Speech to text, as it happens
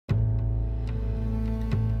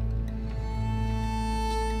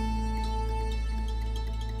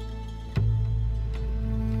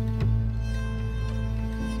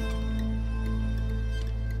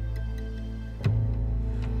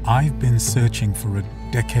I've been searching for a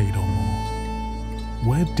decade or more.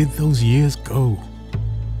 Where did those years go?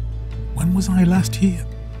 When was I last here?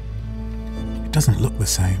 It doesn't look the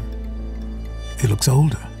same. It looks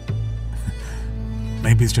older.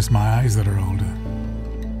 Maybe it's just my eyes that are older.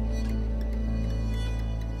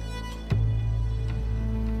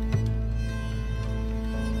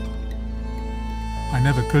 I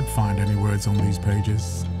never could find any words on these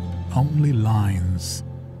pages. Only lines.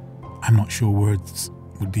 I'm not sure words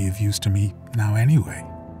would be of use to me now anyway.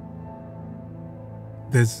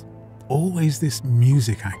 There's always this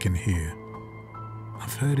music I can hear.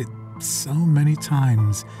 I've heard it so many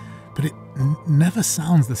times, but it never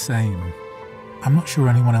sounds the same. I'm not sure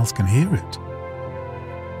anyone else can hear it.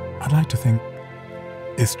 I'd like to think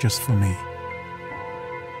it's just for me.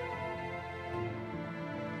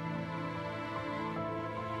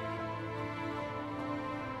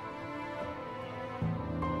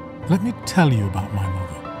 Let me tell you about my mother.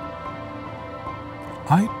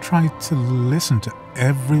 I tried to listen to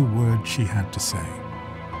every word she had to say.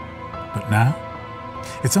 But now,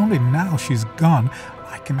 it's only now she's gone,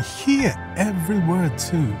 I can hear every word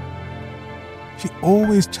too. She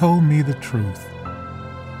always told me the truth.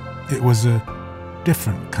 It was a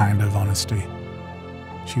different kind of honesty.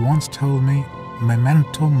 She once told me,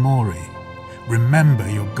 "Memento mori," remember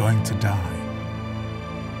you're going to die.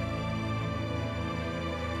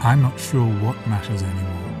 I'm not sure what matters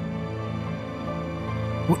anymore.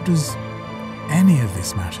 What does any of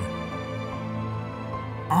this matter?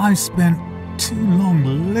 I've spent too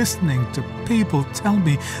long listening to people tell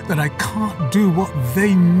me that I can't do what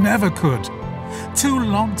they never could. Too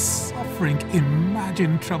long suffering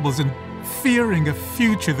imagined troubles and fearing a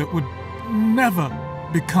future that would never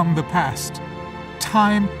become the past.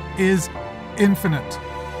 Time is infinite.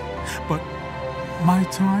 But my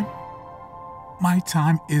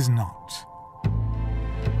time is not.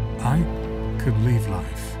 I could leave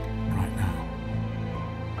life right now.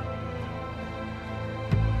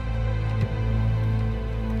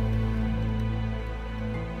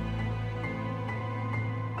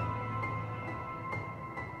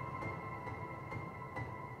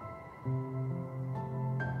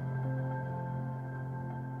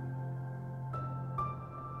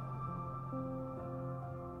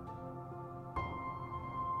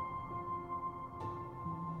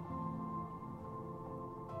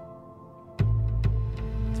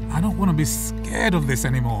 I don't want to be scared of this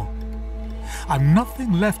anymore. I've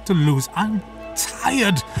nothing left to lose. I'm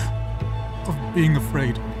tired of being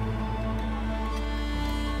afraid.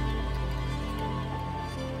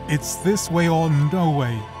 It's this way or no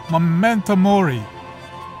way. Memento mori.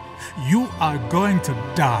 You are going to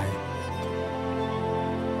die.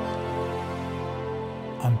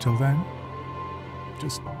 Until then,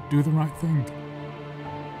 just do the right thing.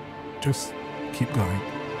 Just keep going.